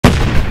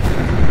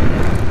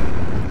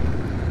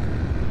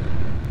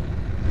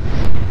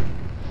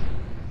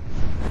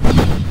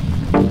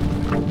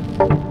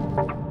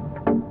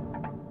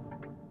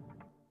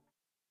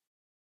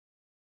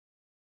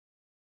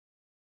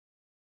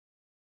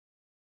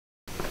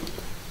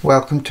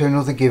Welcome to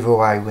another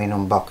giveaway win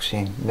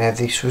unboxing. Now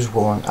this was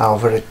won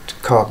over at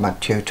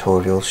Cardmat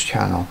Tutorials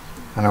channel,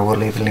 and I will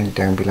leave a link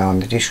down below in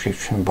the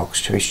description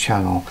box to his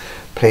channel.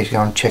 Please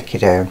go and check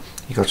it out.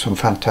 You've got some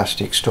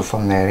fantastic stuff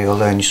on there. He'll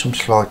learn you some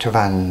sleight of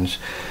hands,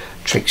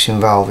 tricks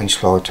involving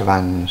sleight of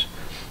hands.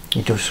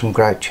 He does some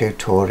great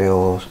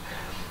tutorials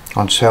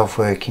on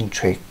self-working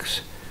tricks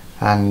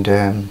and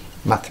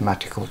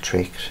mathematical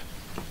tricks,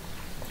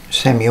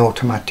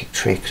 semi-automatic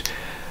tricks.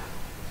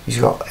 He's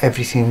got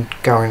everything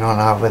going on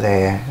over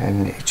there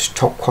and it's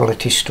top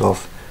quality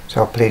stuff,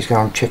 so please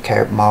go and check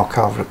out Mark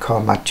over at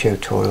Cardmat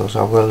Tutorials.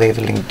 I will leave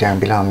a link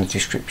down below in the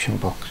description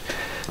box.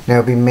 Now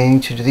I've been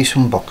meaning to do this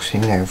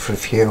unboxing now for a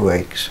few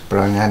weeks, but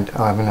I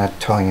haven't had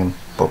time,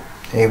 but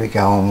here we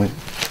go on with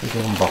the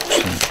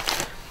unboxing.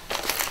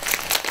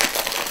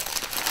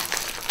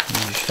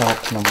 And you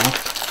start them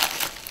off.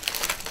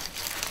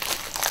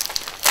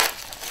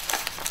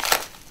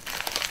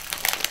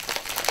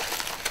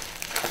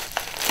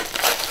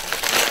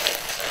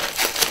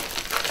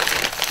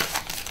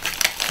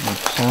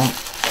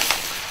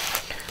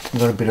 I've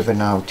got a bit of a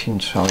note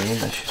inside.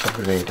 Let's just have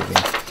a read of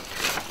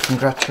it.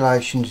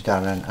 Congratulations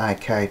Darren,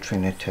 A.C.A.A.N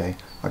Trinity.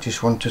 I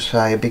just want to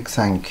say a big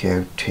thank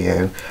you to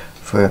you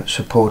for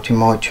supporting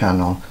my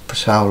channel for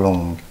so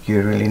long.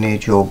 You really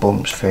need your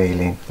bumps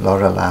feeling, a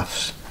lot of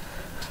laughs,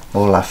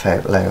 or laugh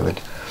out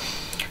loud.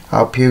 I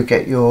hope you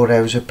get your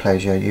hours of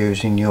pleasure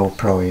using your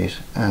prize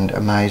and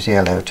amaze the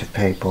hell out of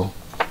people,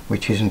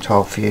 which isn't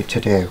hard for you to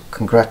do.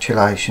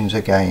 Congratulations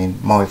again,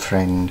 my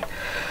friend.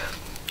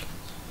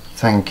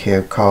 Thank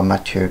you,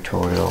 Cardmat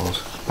Tutorials.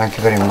 Thank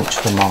you very much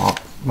to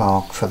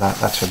Mark for that.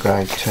 That's a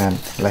great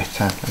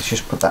letter. Let's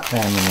just put that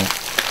down in it.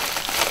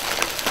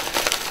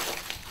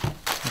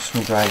 There's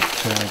some great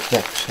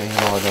decks here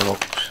by the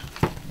looks.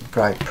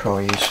 Great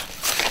prize.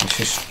 Let's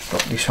just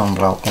got this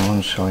envelope on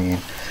one side.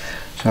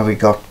 So we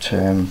got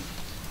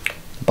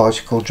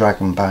bicycle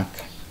dragon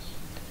back,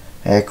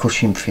 air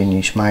cushion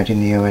finish made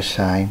in the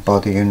USA by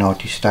the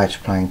United States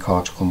Playing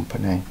Cards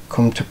Company.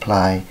 Come to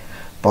play,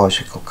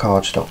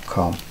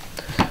 bicyclecards.com.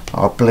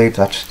 I believe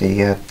that's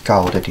the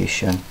gold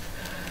edition.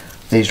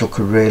 These look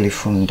a really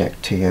fun deck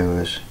to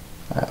use.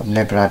 I've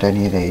never had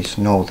any of these,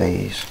 nor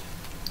these.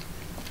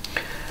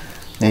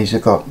 These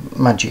have got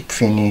magic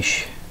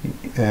finish,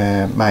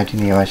 made in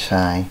the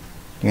USA,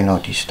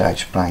 United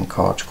States Playing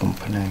Cards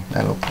Company.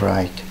 They look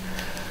great.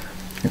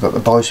 You've got the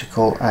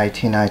bicycle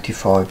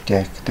 1885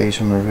 deck.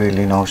 These are a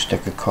really nice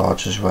deck of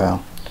cards as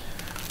well.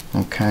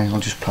 Okay, I'll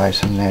just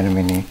place them there in a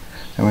minute.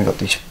 And we've got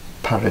this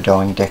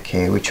Paradigm deck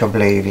here, which I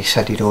believe he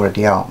said he'd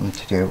already opened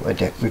to do a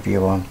deck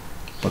review on,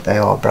 but they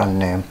are brand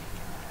new,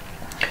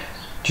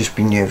 just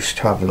been used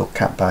to have a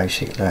look at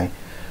basically.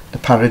 The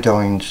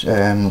Paradigms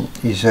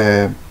is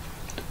I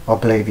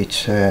believe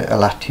it's a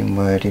Latin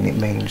word and it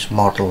means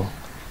model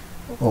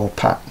or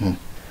pattern.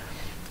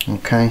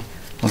 Okay,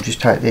 I'll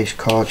just take these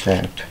cards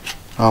out.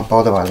 Oh,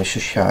 by the way, let's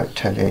just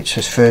tell you, it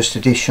says first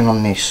edition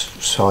on this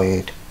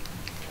side.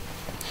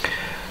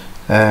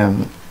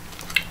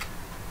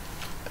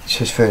 It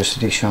says first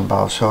edition on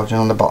both sides,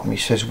 and on the bottom it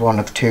says one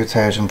of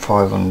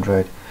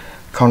 2,500.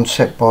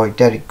 Concept by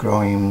Derek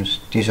Grimes,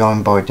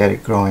 designed by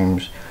Derek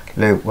Grimes,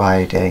 Luke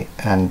Wadey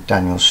and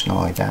Daniel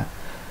Snyder,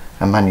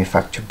 and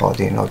manufactured by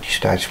the United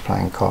States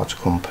Playing Cards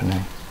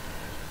Company.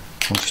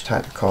 I'll just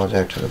take the cards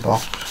out of the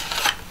box.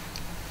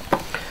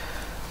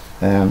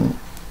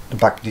 The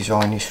back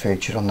design is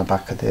featured on the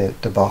back of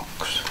the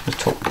box, the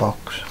tuck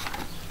box.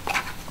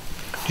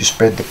 Just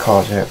spread the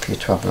cards out for you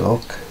to have a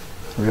look.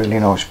 Really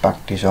nice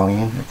back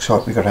design. Looks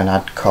like we've got an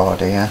ad card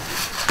here.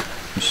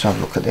 Just have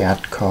a look at the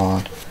ad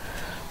card.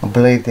 I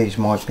believe these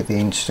might be the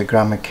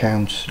Instagram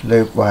accounts,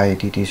 Luke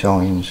Wadey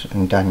Designs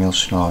and Daniel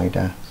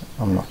Snyder.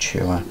 I'm not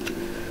sure.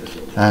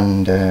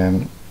 And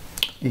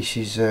this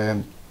is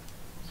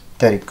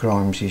Derek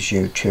Grimes'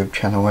 YouTube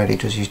channel where he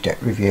does his deck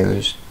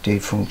reviews,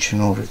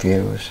 functional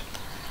reviews.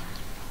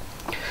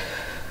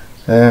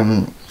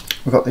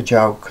 We've got the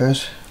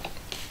Jokers.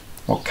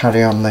 We'll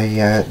carry on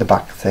the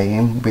back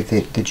theme with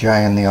the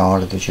J and the R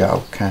of the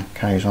Joker.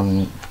 Carries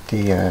on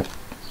the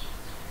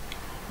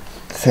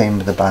theme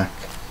of the back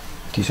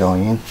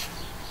design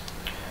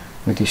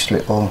with this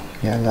little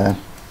yellow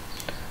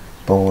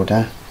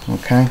border.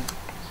 Okay,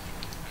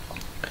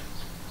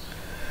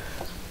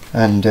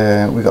 and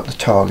we got the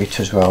target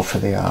as well for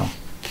the R.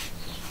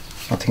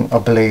 I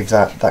believe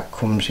that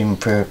comes in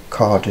for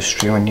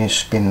cardistry. When you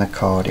spin the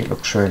card it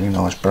looks really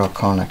nice, but I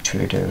can't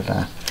actually do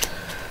that.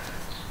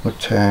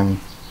 But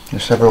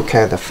let's have a look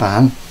at the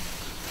fan.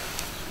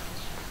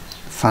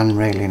 Fan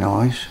really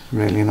nice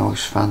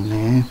fan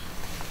there.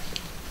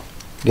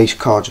 These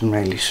cards are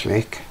really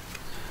slick.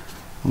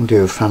 I'll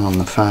do a fan on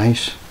the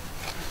face.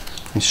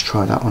 Let's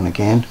try that one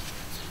again.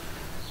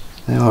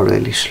 They are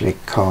really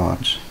slick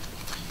cards.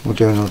 We'll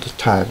do another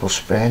table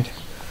spread.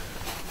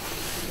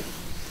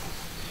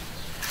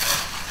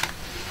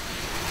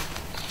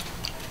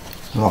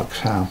 Like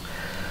so.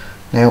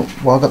 Now,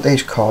 while I've got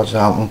these cards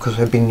out, because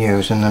I've been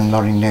using them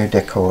not in new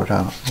deck order,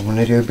 I'm going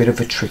to do a bit of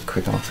a trick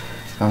with them.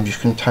 I'm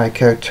just going to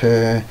take out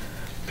a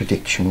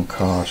prediction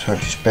card, so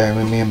just bear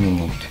with me a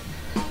minute.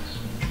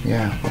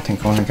 Yeah, I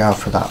think I want to go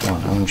for that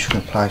one. I'm just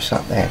going to place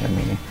that there in a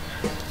minute.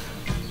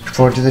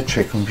 Before I do the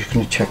trick, I'm just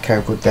going to check how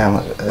good down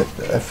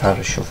a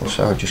faro shuffle,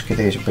 so I'll just give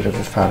these a bit of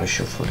a faro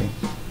shuffling.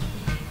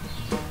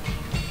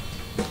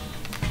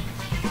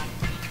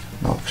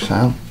 Like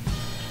so.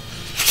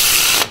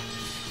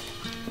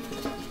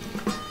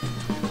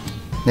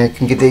 Now you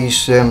can give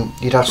these,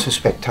 you'd ask the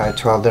spectator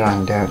to hold their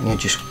hand out and you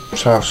just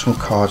throw some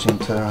cards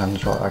into their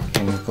hands like that,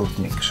 getting a good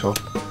mix up.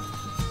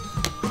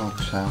 Like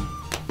so.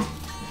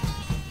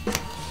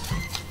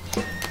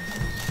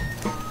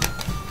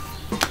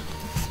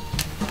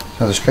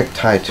 So the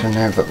spectator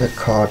now got their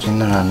cards in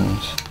their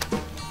hands.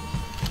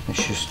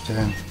 It's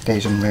just,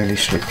 these are really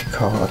slippy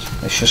cards.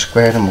 Let's just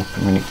square them up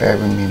a minute, bear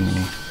with me a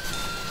minute.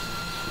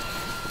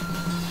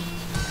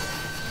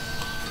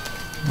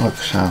 Like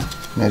so.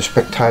 Now the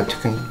spectator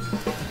can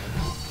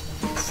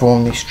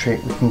perform this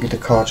trick. We can get the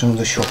cards under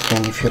the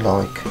shuffling if you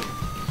like.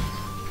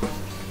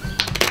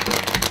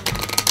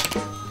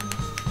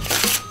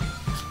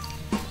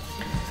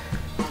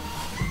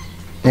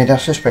 Now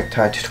that's the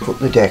spectator to cut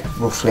the deck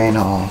roughly in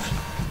half.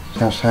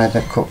 So say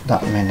they cut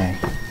that many.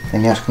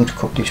 Then you ask them to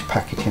cut this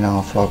packet in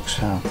half like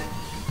so.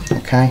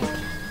 Okay?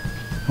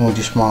 And we'll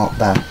just mark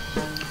that.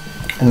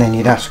 And then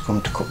you'd ask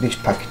them to cut this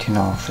packet in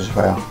half as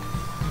well.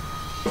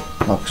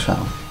 Like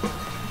so.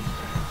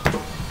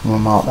 And we'll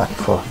mark that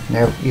cut.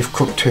 Now you've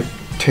cut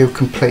two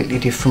completely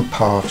different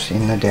parts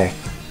in the deck.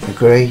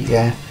 Agree?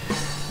 Yeah?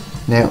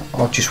 Now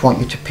I just want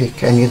you to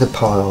pick any of the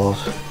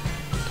piles.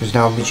 There's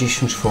no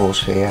magician's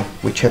force here.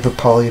 Whichever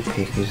pile you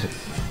pick is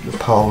the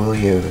pile we'll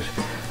use.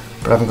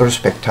 But I haven't got a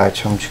spectator,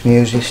 so I'm just going to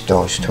use this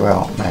dice to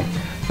help me.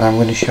 And I'm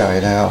going to show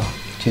you now.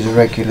 It is a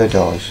regular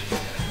dice.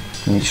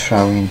 And it's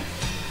throwing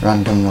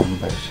random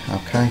numbers.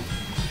 Okay?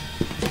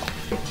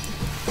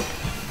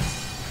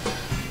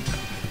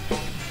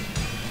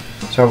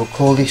 So we'll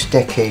call this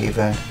deck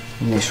even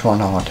and this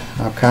one odd,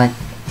 okay?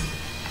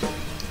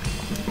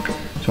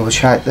 So we'll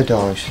shake the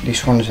dice.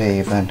 This one's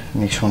even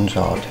and this one's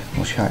odd.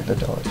 We'll shake the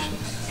dice.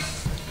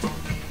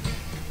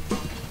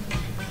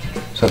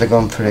 So they've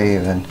gone for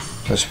even.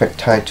 So the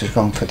spectator's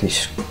gone for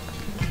this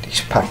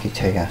packet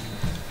here.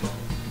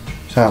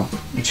 So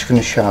I'm just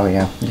going to show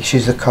you. This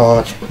is the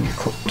card you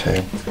cut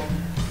to.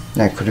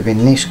 Now it could have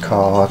been this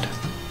card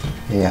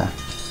here.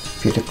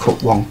 If you'd have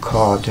cut one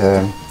card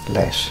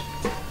less.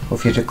 Or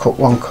if you'd have cut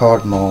one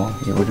card more,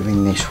 it would have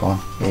been this one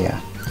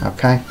here,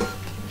 okay?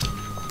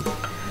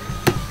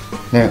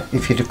 Now,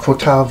 if you'd have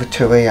cut over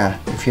to here,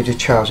 if you'd have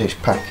chose this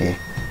packet,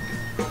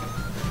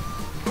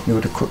 you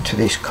would have cut to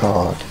this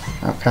card,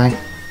 okay?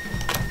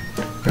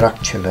 But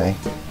actually,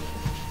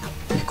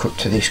 you cut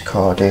to this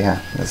card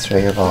here, the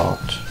Three of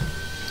Hearts.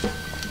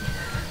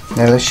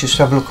 Now let's just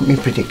have a look at my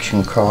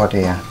prediction card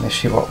here. Let's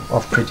see what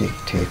I've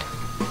predicted.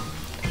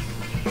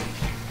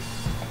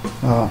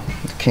 Oh,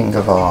 the King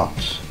of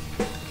Hearts.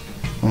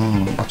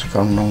 What's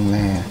gone wrong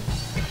there?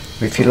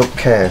 But if you look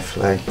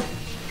carefully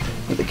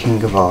at the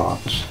King of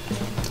Hearts,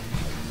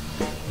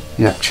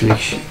 he's actually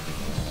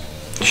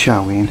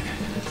showing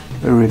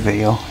a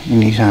reveal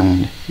in his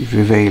hand. He's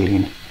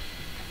revealing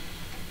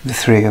the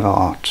Three of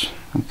Hearts.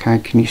 Okay,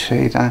 can you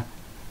see that?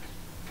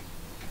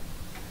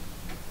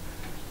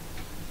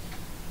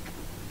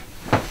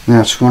 Now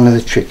that's one of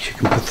the tricks you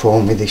can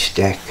perform with this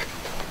deck.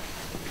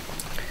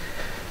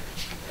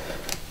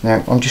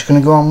 Now I'm just going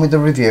to go on with the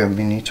review a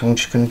minute. I'm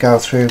just going to go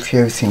through a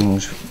few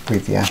things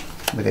with you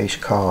with these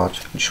cards.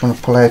 I just want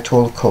to pull out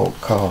all the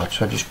court cards,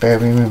 so just bear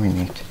with me a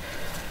minute.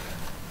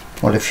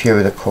 Well, a few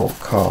of the court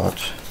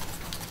cards.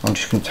 I'm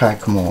just going to take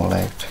them all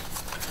out.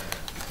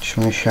 Just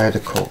want to show you the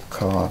court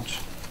cards.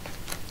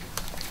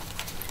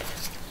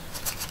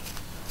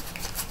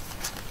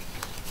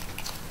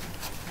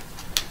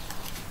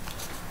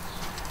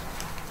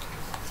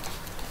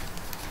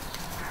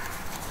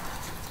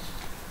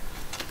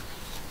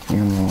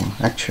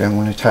 Actually, I'm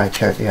going to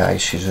take out the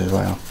aces as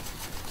well.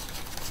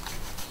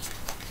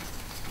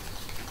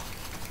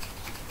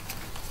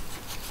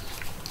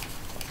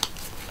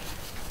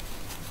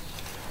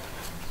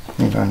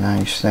 You've got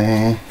an ace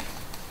there,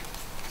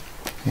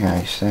 the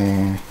ace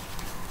there,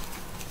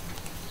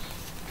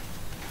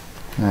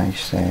 an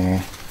ace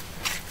there.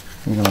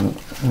 You've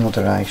got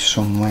another ace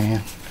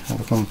somewhere.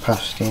 I've gone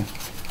past him.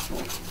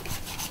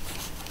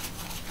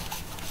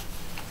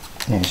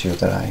 There's the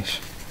other ace.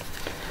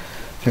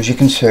 So as you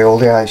can see, all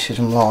the aces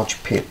and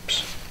large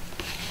pips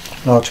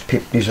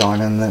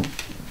design, and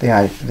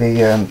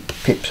the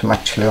pips are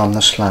actually on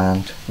the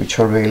slant, which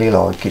I really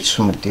like. It's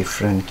something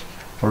different.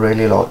 I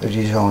really like the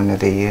design of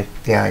the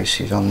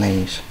aces on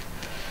these.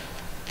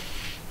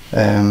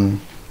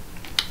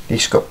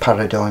 It's got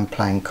paradigm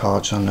playing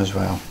cards on as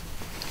well.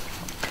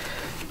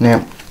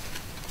 Now,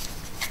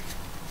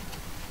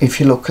 if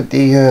you look at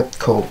the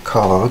court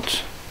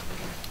cards,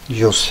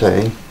 you'll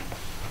see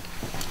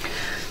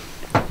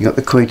you got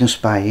the Queen of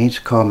Spades,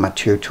 Card Mat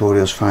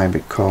Tutorial's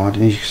favourite card,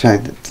 and as you can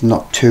see, they're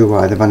not too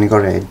wide, they've only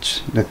got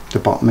heads, the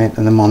bottom head,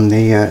 and them on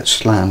the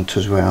slant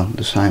as well,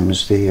 the same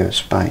as the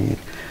spade,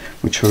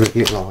 which I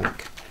really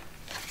like.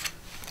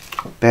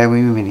 Bear with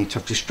me a minute,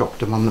 I've just dropped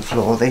them on the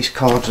floor. These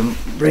cards are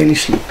really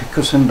slippy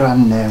because I'm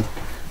brand new.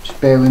 Just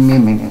bear with me a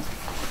minute.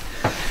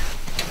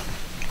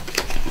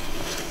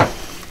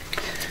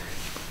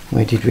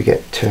 Where did we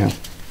get to?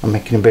 I'm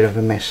making a bit of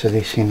a mess of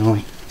this, you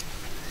know.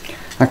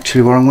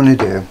 Actually, what I'm going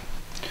to do,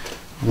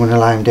 I'm going to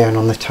lay them down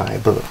on the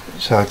table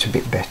so it's a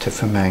bit better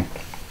for me.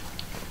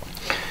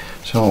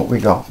 So what we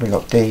got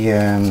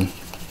the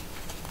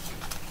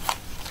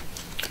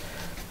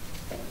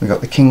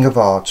King of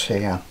Hearts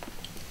here,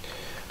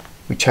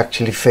 which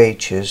actually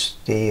features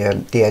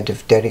the head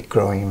of Derek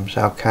Grimes.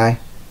 Okay,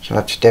 so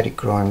that's Derek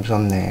Grimes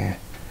on there.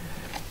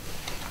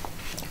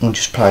 I'll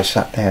just place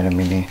that there a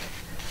minute.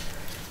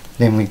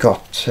 Then we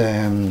got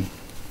the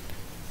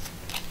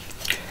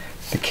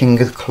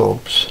King of the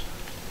Clubs,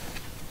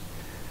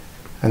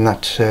 and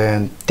that's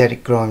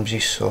Derek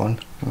Grimes' son.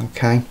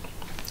 Okay,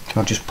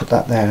 I'll just put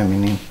that there a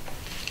minute.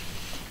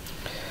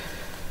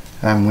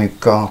 And we've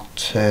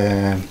got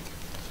the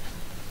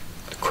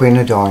Queen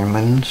of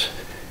Diamonds,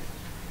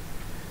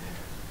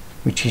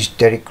 which is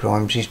Derek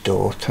Grimes'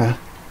 daughter.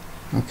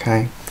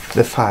 Okay,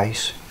 the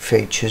face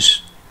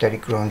features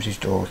Derek Grimes'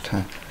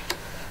 daughter.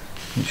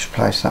 I'll just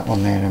place that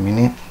one there a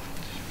minute.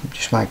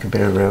 Just make a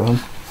bit of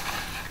room.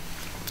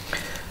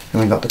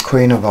 Then we've got the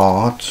Queen of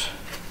Hearts.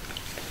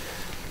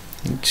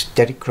 It's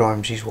Derek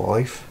Grimes'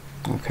 wife.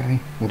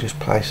 Okay, we'll just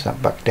place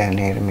that back down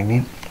here a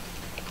minute.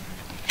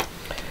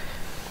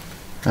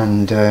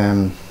 And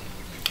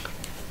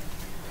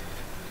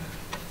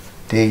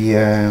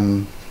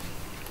the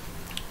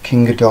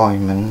King of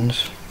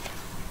Diamonds,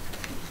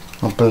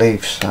 I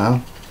believe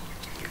so.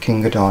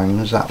 King of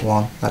Diamonds, that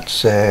one.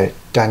 That's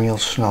Daniel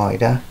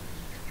Snyder.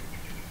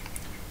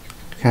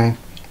 Okay.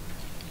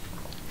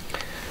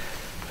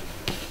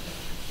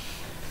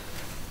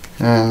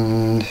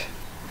 And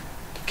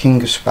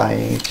King of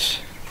Spades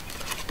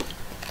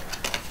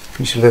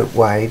is Luke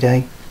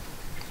Wadey.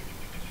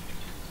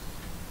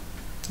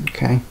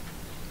 Okay,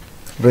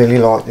 really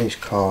like these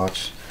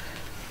cards,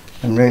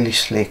 and really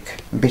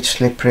slick, a bit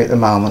slippery at the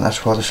moment,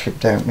 that's why they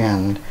slipped out my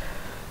hand.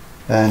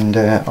 And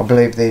I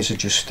believe these are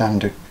just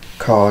standard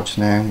cards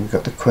now. We've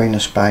got the Queen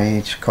of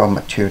Spades,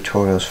 Combat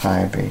Tutorial's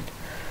favourite,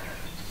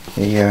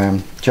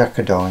 the Jack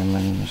of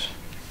Diamonds,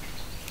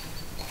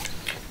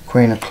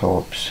 Queen of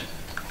Clubs,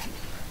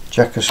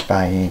 Jack of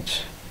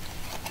Spades,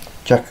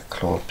 Jack of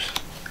Clubs,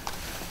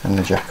 and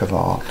the Jack of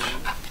Hearts.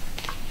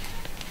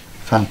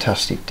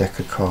 Fantastic deck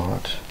of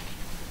cards.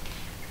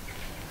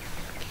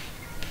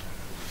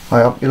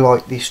 I hope you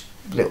like this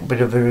little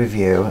bit of a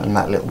review and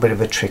that little bit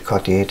of a trick I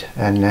did,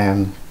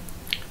 and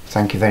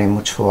thank you very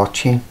much for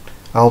watching.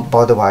 Oh,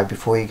 by the way,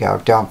 before you go,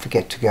 don't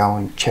forget to go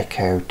and check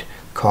out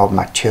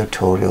Combat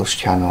Tutorial's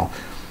channel.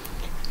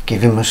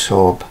 Give him a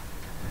sub,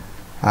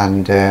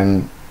 and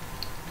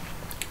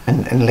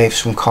leave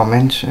some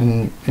comments,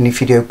 and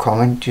if you do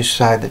comment, just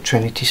say that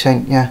Trinity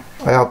sent you.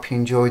 I hope you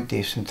enjoyed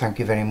this, and thank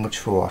you very much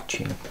for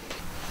watching.